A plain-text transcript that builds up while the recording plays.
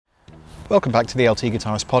Welcome back to the LT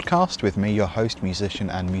Guitarist podcast with me, your host, musician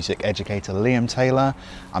and music educator Liam Taylor.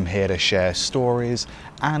 I'm here to share stories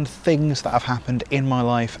and things that have happened in my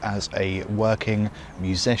life as a working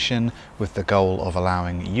musician with the goal of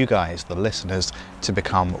allowing you guys, the listeners, to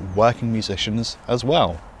become working musicians as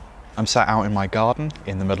well. I'm sat out in my garden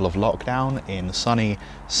in the middle of lockdown in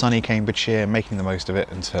sunny Cambridgeshire, making the most of it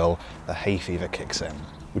until the hay fever kicks in,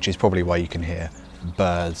 which is probably why you can hear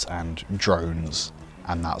birds and drones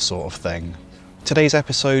and that sort of thing. Today's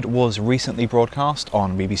episode was recently broadcast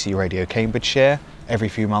on BBC Radio Cambridgeshire. Every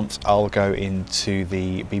few months I'll go into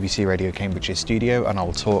the BBC Radio Cambridgeshire studio and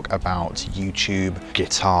I'll talk about YouTube,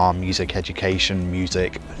 guitar, music education,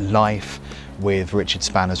 music life with Richard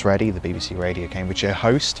Spanners-Ready, the BBC Radio Cambridgeshire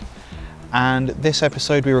host. And this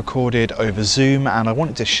episode we recorded over Zoom, and I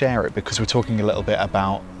wanted to share it because we're talking a little bit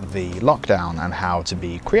about the lockdown and how to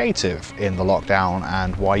be creative in the lockdown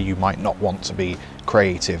and why you might not want to be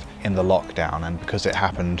creative in the lockdown. And because it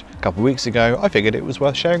happened a couple of weeks ago, I figured it was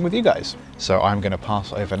worth sharing with you guys. So I'm going to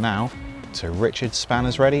pass over now to Richard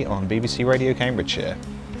Spanners-Ready on BBC Radio Cambridgeshire.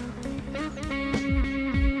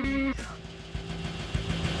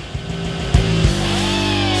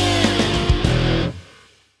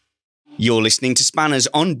 You're listening to Spanners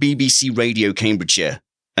on BBC Radio Cambridgeshire,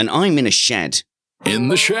 and I'm in a shed. In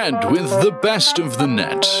the shed with the best of the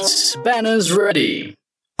net. Spanners Ready.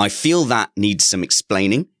 I feel that needs some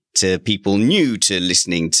explaining to people new to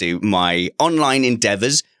listening to my online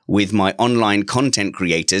endeavours with my online content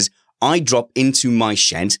creators. I drop into my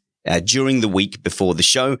shed during the week before the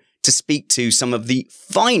show to speak to some of the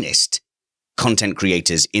finest content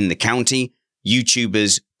creators in the county,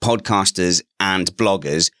 YouTubers, podcasters, and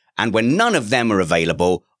bloggers. And when none of them are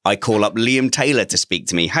available, I call up Liam Taylor to speak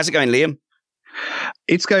to me. How's it going, Liam?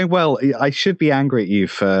 It's going well. I should be angry at you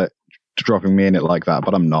for dropping me in it like that,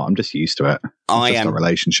 but I'm not. I'm just used to it. It's just a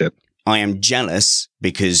relationship. I am jealous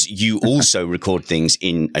because you also record things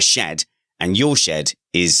in a shed, and your shed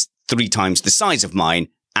is 3 times the size of mine.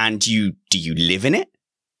 And do you live in it?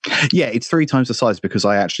 Yeah, it's 3 times the size because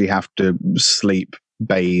I actually have to sleep,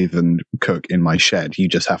 bathe, and cook in my shed. You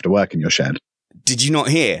just have to work in your shed. Did you not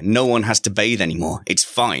hear? No one has to bathe anymore. It's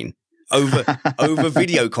fine. Over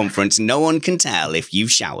video conference, no one can tell if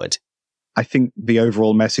you've showered. I think the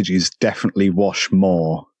overall message is definitely wash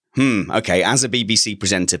more. Okay. As a BBC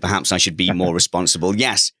presenter, perhaps I should be more responsible.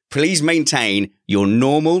 Yes, please maintain your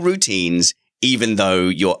normal routines, even though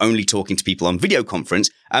you're only talking to people on video conference.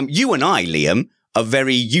 You and I, Liam, are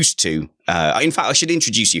very used to. In fact, I should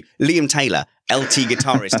introduce you. Liam Taylor, LT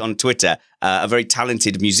Guitarist on Twitter, a very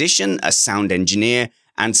talented musician, a sound engineer,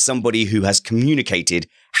 and somebody who has communicated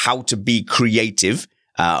how to be creative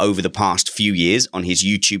over the past few years on his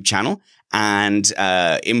YouTube channel, and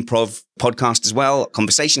improv podcast as well,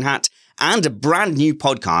 Conversation Hat, and a brand new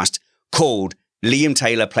podcast called Liam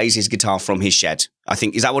Taylor Plays His Guitar from His Shed. I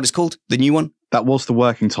think, is that what it's called? The new one? That was the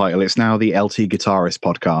working title. It's now the LT Guitarist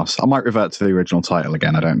podcast. I might revert to the original title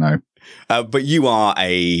again. I don't know. But you are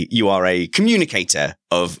a communicator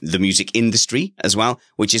of the music industry as well,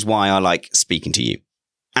 which is why I like speaking to you.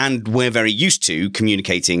 And we're very used to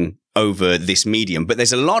communicating over this medium. But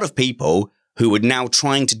there's a lot of people who are now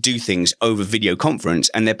trying to do things over video conference,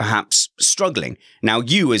 and they're perhaps struggling. Now,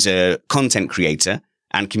 you as a content creator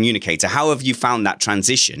and communicator, how have you found that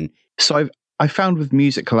transition? So I found with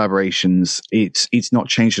music collaborations, it's not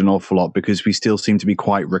changed an awful lot because we still seem to be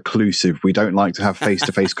quite reclusive. We don't like to have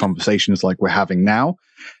face-to-face conversations like we're having now.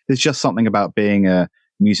 There's just something about being a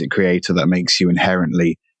music creator that makes you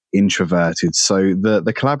inherently introverted. So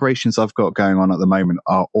the collaborations I've got going on at the moment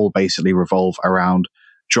are all basically revolve around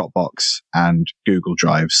Dropbox and Google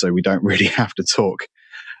Drive. So we don't really have to talk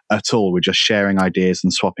at all. We're just sharing ideas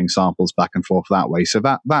and swapping samples back and forth that way. So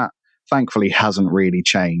that thankfully hasn't really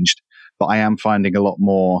changed. But I am finding a lot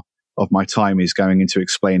more of my time is going into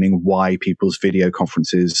explaining why people's video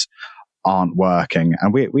conferences aren't working.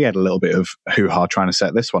 And we had a little bit of hoo-ha trying to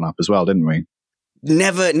set this one up as well, didn't we?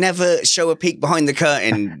 Never show a peek behind the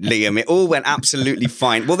curtain, Liam. It all went absolutely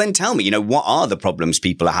fine. Well, then tell me, what are the problems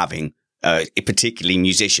people are having, particularly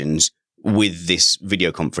musicians, with this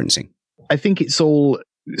video conferencing? I think it's all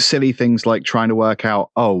silly things like trying to work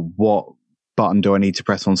out, what button do I need to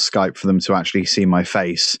press on Skype for them to actually see my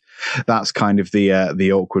face? That's kind of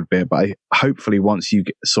the awkward bit. But hopefully once you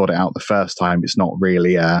sort it out the first time, it's not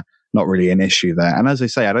really an issue there. And as I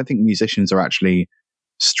say, I don't think musicians are actually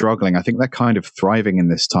struggling. I think they're kind of thriving in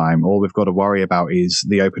this time. All we've got to worry about is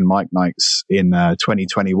the open mic nights in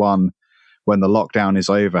 2021 when the lockdown is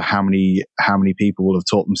over. How many people will have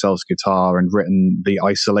taught themselves guitar and written the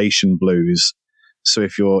isolation blues? So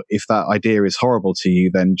if that idea is horrible to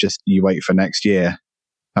you, then just you wait for next year.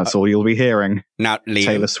 That's all you'll be hearing. Now, Liam,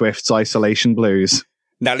 Taylor Swift's Isolation Blues.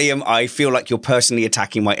 Now, Liam, I feel like you're personally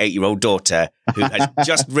attacking my 8-year-old daughter who has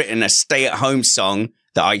just written a stay-at-home song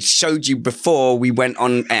that I showed you before we went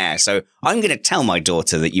on air. So I'm going to tell my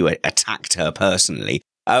daughter that you attacked her personally.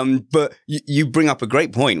 But you bring up a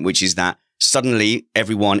great point, which is that suddenly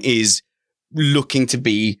everyone is looking to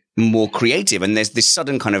be more creative. And there's this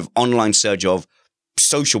sudden kind of online surge of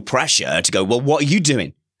social pressure to go, well, what are you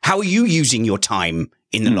doing? How are you using your time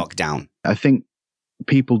in the lockdown? I think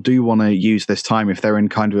people do want to use this time if they're in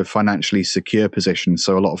kind of a financially secure position.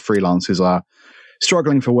 So a lot of freelancers are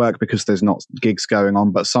struggling for work because there's not gigs going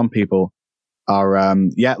on. But some people are,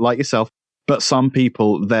 like yourself, but some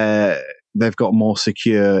people, they've got more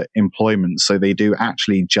secure employment. So they do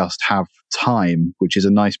actually just have time, which is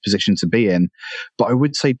a nice position to be in. But I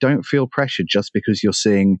would say don't feel pressured just because you're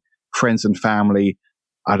seeing friends and family,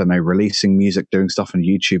 I don't know, releasing music, doing stuff on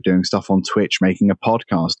YouTube, doing stuff on Twitch, making a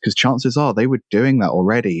podcast, because chances are they were doing that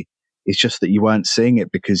already. It's just that you weren't seeing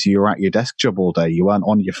it because you were at your desk job all day. You weren't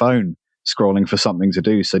on your phone scrolling for something to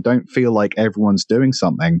do. So don't feel like everyone's doing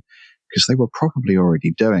something because they were probably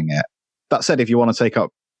already doing it. That said, if you want to take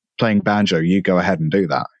up playing banjo, you go ahead and do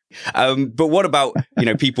that. But what about,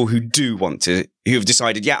 people who do want to, who have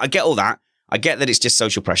decided, I get all that. I get that it's just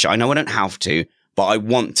social pressure. I know I don't have to, but I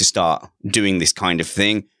want to start doing this kind of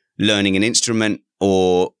thing, learning an instrument,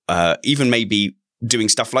 or even maybe doing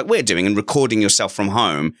stuff like we're doing and recording yourself from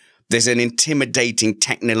home. There's an intimidating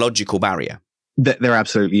technological barrier. There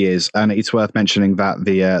absolutely is. And it's worth mentioning that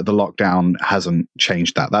the lockdown hasn't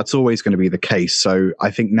changed that. That's always going to be the case. So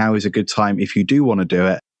I think now is a good time. If you do want to do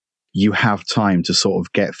it, you have time to sort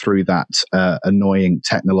of get through that annoying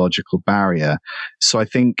technological barrier. So I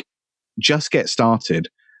think just get started,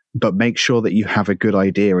 but make sure that you have a good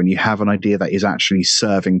idea and you have an idea that is actually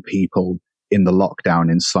serving people in the lockdown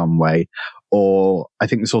in some way. Or I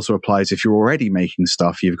think this also applies if you're already making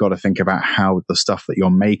stuff, you've got to think about how the stuff that you're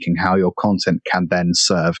making, how your content can then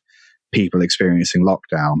serve people experiencing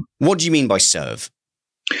lockdown. What do you mean by serve?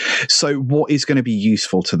 So what is going to be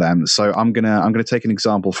useful to them? So I'm going to take an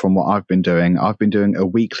example from what I've been doing. I've been doing a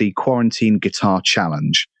weekly quarantine guitar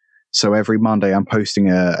challenge. So every Monday I'm posting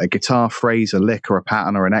a guitar phrase, a lick or a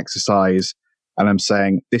pattern or an exercise. And I'm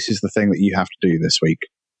saying, this is the thing that you have to do this week.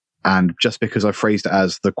 And just because I phrased it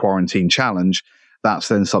as the quarantine challenge, that's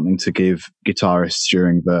then something to give guitarists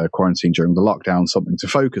during the quarantine, during the lockdown, something to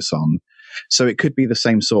focus on. So it could be the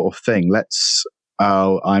same sort of thing.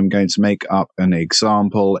 I'm going to make up an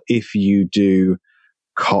example. If you do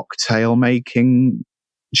cocktail making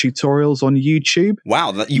tutorials on YouTube.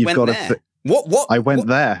 Wow, you went there. What? I went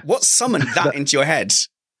there. What summoned that into your head?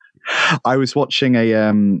 I was watching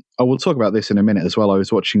we'll talk about this in a minute as well. I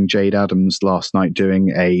was watching Jade Adams last night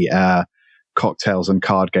doing a cocktails and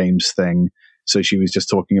card games thing. So she was just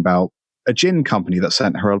talking about a gin company that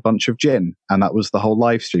sent her a bunch of gin, and that was the whole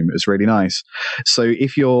live stream. It was really nice. So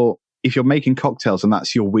if you're making cocktails and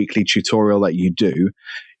that's your weekly tutorial that you do,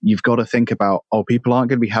 you've got to think about, people aren't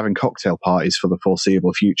going to be having cocktail parties for the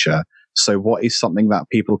foreseeable future. So what is something that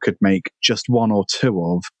people could make just one or two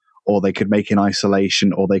of, or they could make in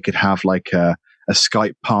isolation, or they could have like a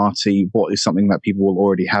Skype party? What is something that people will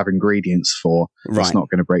already have ingredients for? Right. It's not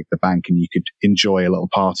going to break the bank, and you could enjoy a little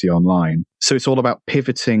party online. So it's all about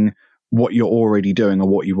pivoting what you're already doing or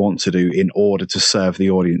what you want to do in order to serve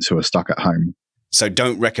the audience who are stuck at home. So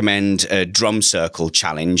don't recommend a drum circle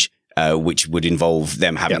challenge, which would involve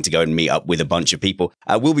them having to go and meet up with a bunch of people.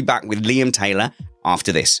 We'll be back with Liam Taylor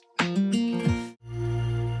after this.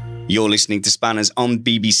 You're listening to Spanners on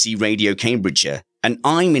BBC Radio Cambridgeshire, and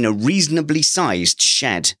I'm in a reasonably sized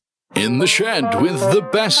shed. In the shed with the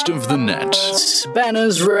best of the net.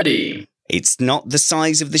 Spanners ready. It's not the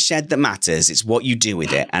size of the shed that matters, it's what you do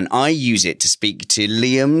with it. And I use it to speak to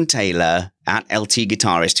Liam Taylor at LT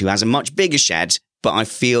Guitarist, who has a much bigger shed, but I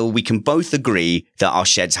feel we can both agree that our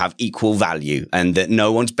sheds have equal value and that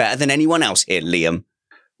no one's better than anyone else here, Liam.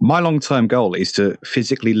 My long-term goal is to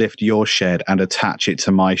physically lift your shed and attach it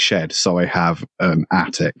to my shed so I have an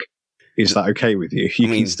attic. Is that okay with you? You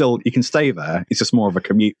can stay there. It's just more of a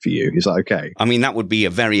commute for you. Is that okay? I mean, that would be a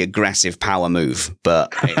very aggressive power move,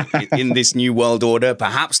 but in this new world order,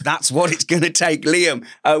 perhaps that's what it's going to take. Liam,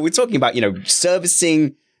 we're talking about,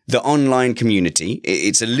 servicing the online community.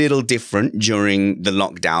 It's a little different during the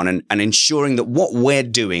lockdown, and ensuring that what we're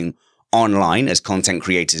doing online as content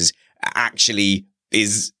creators actually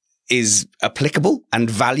is applicable and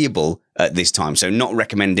valuable at this time. So not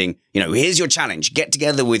recommending, here's your challenge. Get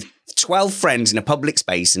together with 12 friends in a public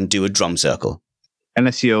space and do a drum circle.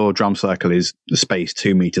 Unless your drum circle is the space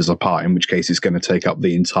 2 meters apart, in which case it's going to take up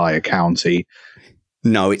the entire county.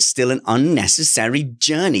 No, it's still an unnecessary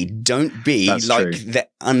journey. Don't be That's like true. the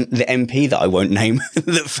MP that I won't name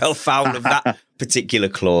that fell foul of that particular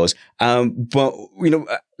clause. But,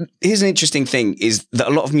 here's an interesting thing is that a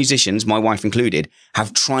lot of musicians, my wife included,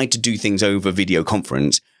 have tried to do things over video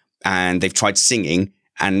conference, and they've tried singing,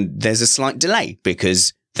 and there's a slight delay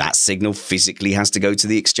because that signal physically has to go to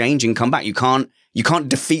the exchange and come back. You can't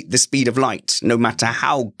defeat the speed of light, no matter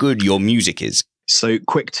how good your music is. So,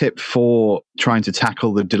 quick tip for trying to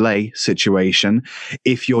tackle the delay situation.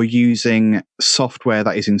 If you're using software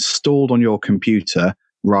that is installed on your computer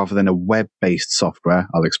rather than a web-based software,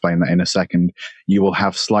 I'll explain that in a second, you will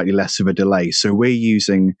have slightly less of a delay. So we're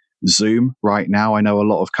using Zoom right now. I know a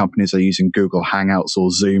lot of companies are using Google Hangouts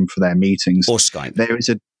or Zoom for their meetings. Or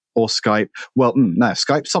Skype. Or Skype. Well, no,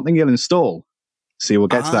 Skype's something you'll install. See, we'll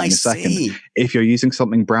get to that in a second. See. If you're using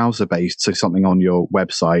something browser-based, so something on your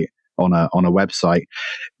website, on a website,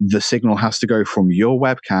 the signal has to go from your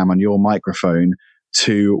webcam and your microphone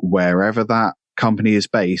to wherever that company is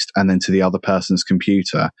based and then to the other person's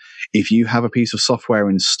computer. If you have a piece of software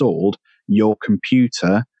installed, your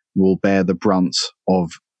computer will bear the brunt of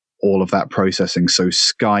all of that processing. So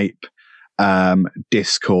Skype,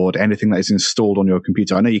 Discord, anything that is installed on your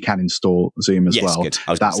computer. I know you can install Zoom as well. Good.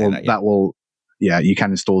 I was gonna say that, yeah. That will yeah, you can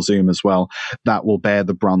install Zoom as well. That will bear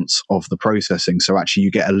the brunt of the processing. So actually you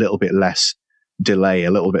get a little bit less delay, a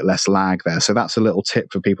little bit less lag there. So that's a little tip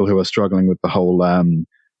for people who are struggling with the whole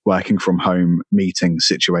working from home meeting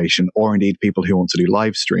situation, or indeed people who want to do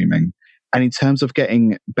live streaming. And in terms of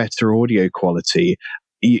getting better audio quality,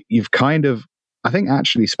 you've kind of, I think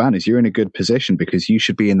actually, Spanners, you're in a good position because you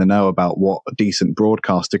should be in the know about what decent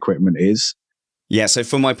broadcast equipment is. Yeah, so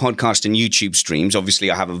for my podcast and YouTube streams,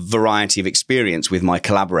 obviously I have a variety of experience with my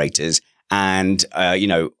collaborators. And,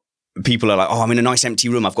 people are like, oh, I'm in a nice empty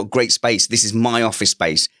room. I've got great space. This is my office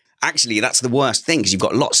space. Actually, that's the worst thing because you've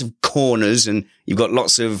got lots of corners and you've got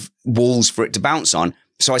lots of walls for it to bounce on.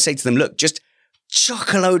 So I say to them, look, just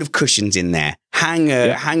chuck a load of cushions in there.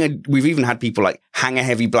 We've even had people like hang a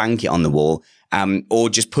heavy blanket on the wall, or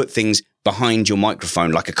just put things behind your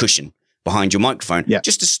microphone, like a cushion behind your microphone,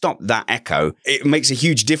 just to stop that echo. It makes a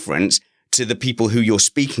huge difference to the people who you're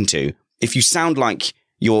speaking to. If you sound like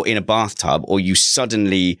you're in a bathtub, or you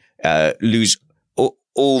suddenly lose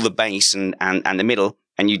all the bass and the middle,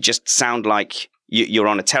 and you just sound like you're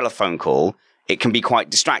on a telephone call, it can be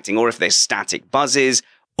quite distracting. Or if there's static buzzes,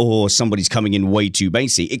 or somebody's coming in way too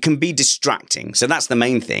bassy, it can be distracting. So that's the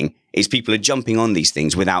main thing, is people are jumping on these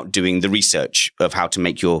things without doing the research of how to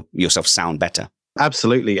make yourself sound better.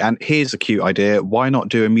 Absolutely. And here's a cute idea. Why not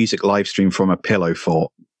do a music live stream from a pillow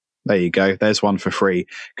fort? There you go. There's one for free,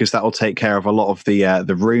 because that will take care of a lot of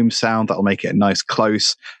the room sound. That'll make it nice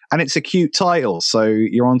close. And it's a cute title. So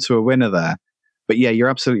you're onto a winner there. But yeah, you're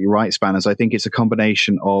absolutely right, Spanners. I think it's a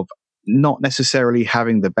combination of not necessarily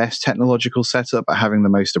having the best technological setup, but having the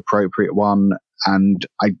most appropriate one. And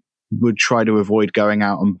I would try to avoid going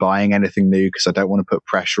out and buying anything new, because I don't want to put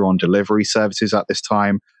pressure on delivery services at this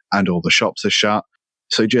time, and all the shops are shut.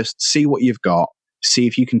 So just see what you've got, see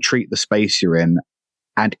if you can treat the space you're in.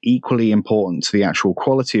 And equally important to the actual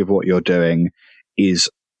quality of what you're doing is,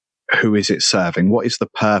 who is it serving? What is the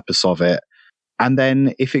purpose of it? And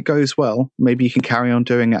then if it goes well, maybe you can carry on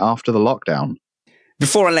doing it after the lockdown.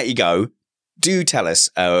 Before I let you go, do tell us,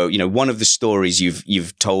 one of the stories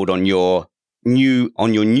you've told on your new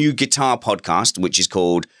guitar podcast, which is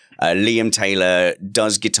called Liam Taylor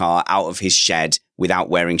Does Guitar Out of His Shed Without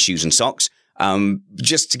Wearing Shoes and Socks.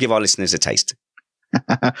 Just to give our listeners a taste.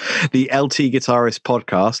 The LT Guitarist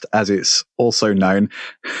podcast, as it's also known.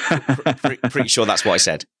 Pretty sure that's what I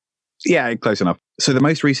said. Yeah, close enough. So the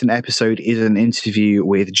most recent episode is an interview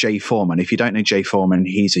with Jay Foreman. If you don't know Jay Foreman,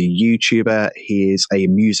 he's a YouTuber, he is a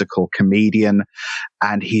musical comedian,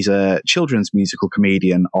 and he's a children's musical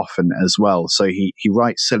comedian often as well. So he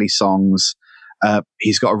writes silly songs.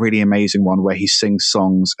 He's got a really amazing one where he sings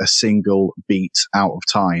songs a single beat out of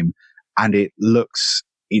time, and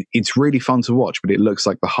it's really fun to watch, but it looks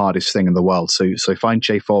like the hardest thing in the world. So find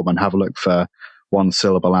Jay Foreman, have a look for One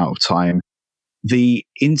Syllable Out of Time. The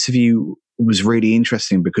interview was really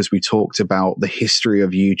interesting because we talked about the history of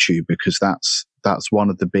YouTube, because that's one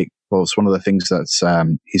of it's one of the things that's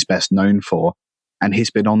he's best known for. And he's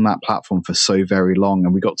been on that platform for so very long.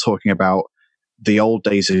 And we got talking about the old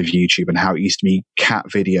days of YouTube and how it used to be cat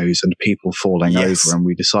videos and people falling over. And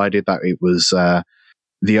we decided that it was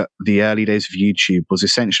the early days of YouTube was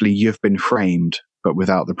essentially You've Been Framed, but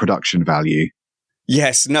without the production value.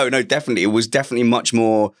 Yes, no, definitely. It was definitely much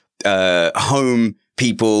more home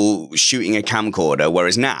people shooting a camcorder,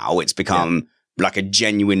 whereas now it's become like a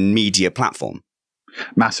genuine media platform.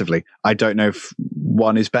 Massively. I don't know if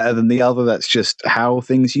one is better than the other. That's just how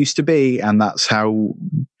things used to be, and that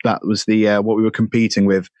was the what we were competing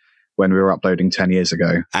with when we were uploading 10 years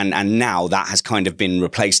ago. And now that has kind of been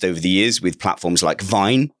replaced over the years with platforms like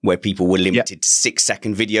Vine, where people were limited to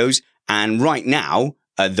 6-second videos. And right now,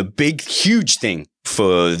 the big, huge thing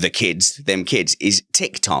for them kids, is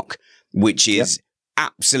TikTok, which is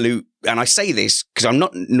absolute. And I say this because I'm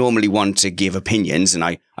not normally one to give opinions, and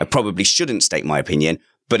I probably shouldn't state my opinion,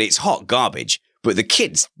 but it's hot garbage. But the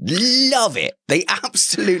kids love it. They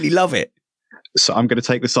absolutely love it. So I'm going to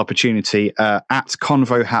take this opportunity at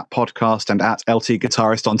Convo Hat Podcast and at LT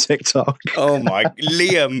Guitarist on TikTok. Oh my,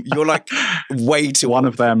 Liam, you're like way too one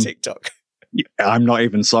of them. TikTok. I'm not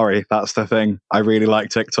even sorry. That's the thing. I really like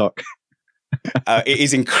TikTok. It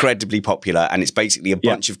is incredibly popular, and it's basically a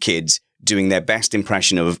bunch of kids doing their best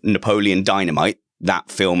impression of Napoleon Dynamite, that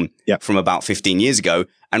film from about 15 years ago.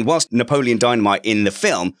 And whilst Napoleon Dynamite in the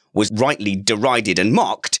film was rightly derided and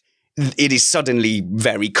mocked, it is suddenly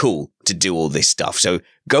very cool to do all this stuff. So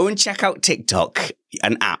go and check out TikTok,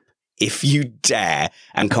 an app, if you dare,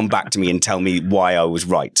 and come back to me and tell me why I was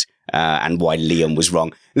right and why Liam was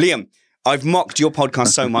wrong. Liam, I've mocked your podcast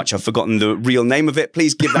so much I've forgotten the real name of it.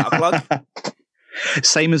 Please give that a plug.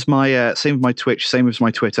 Same as my Twitch, same as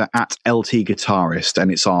my Twitter, at LT Guitarist,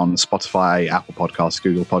 and it's on Spotify, Apple Podcasts,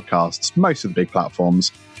 Google Podcasts, most of the big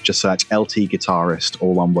platforms. Just search LT Guitarist,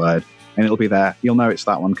 all one word, and it'll be there. You'll know it's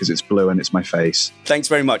that one because it's blue and it's my face. Thanks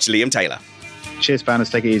very much, Liam Taylor. Cheers,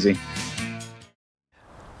 Spanners. Take it easy.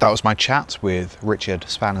 That was my chat with Richard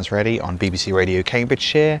Spanners Ready on BBC Radio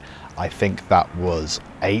Cambridgeshire. I think that was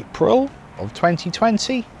April of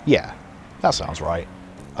 2020. Yeah, that sounds right.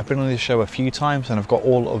 I've been on this show a few times and I've got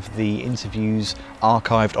all of the interviews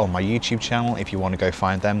archived on my YouTube channel. If you want to go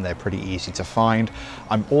find them, they're pretty easy to find.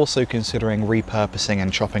 I'm also considering repurposing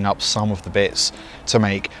and chopping up some of the bits to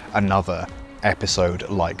make another episode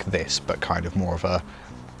like this, but kind of more of a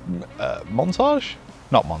montage?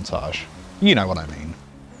 Not montage. You know what I mean.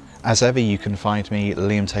 As ever, you can find me,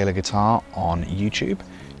 Liam Taylor Guitar, on YouTube.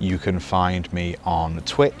 You can find me on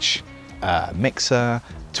Twitch, Mixer,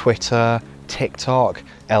 Twitter, TikTok,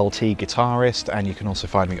 LT Guitarist, and you can also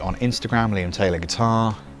find me on Instagram, Liam Taylor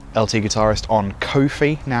Guitar, LT Guitarist on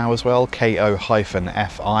Ko-fi now as well,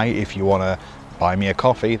 KO-FI, if you want to buy me a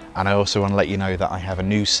coffee. And I also want to let you know that I have a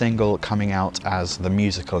new single coming out as The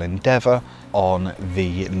Musical Endeavour on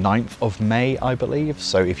the 9th of May, I believe.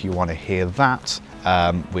 So if you want to hear that,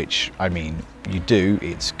 which, I mean, you do,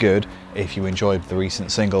 it's good. If you enjoyed the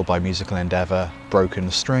recent single by Musical Endeavour, Broken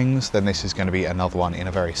Strings, then this is going to be another one in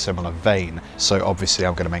a very similar vein. So obviously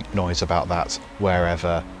I'm going to make noise about that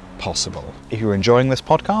wherever possible. If you're enjoying this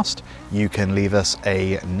podcast, you can leave us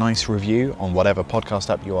a nice review on whatever podcast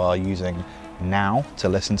app you are using now to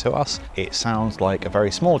listen to us. It sounds like a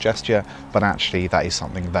very small gesture, but actually that is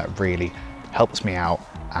something that really helps me out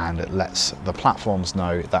and lets the platforms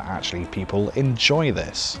know that actually people enjoy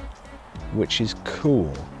this, which is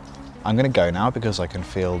cool. I'm going to go now because I can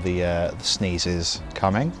feel the sneezes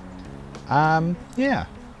coming. Yeah,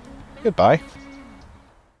 goodbye.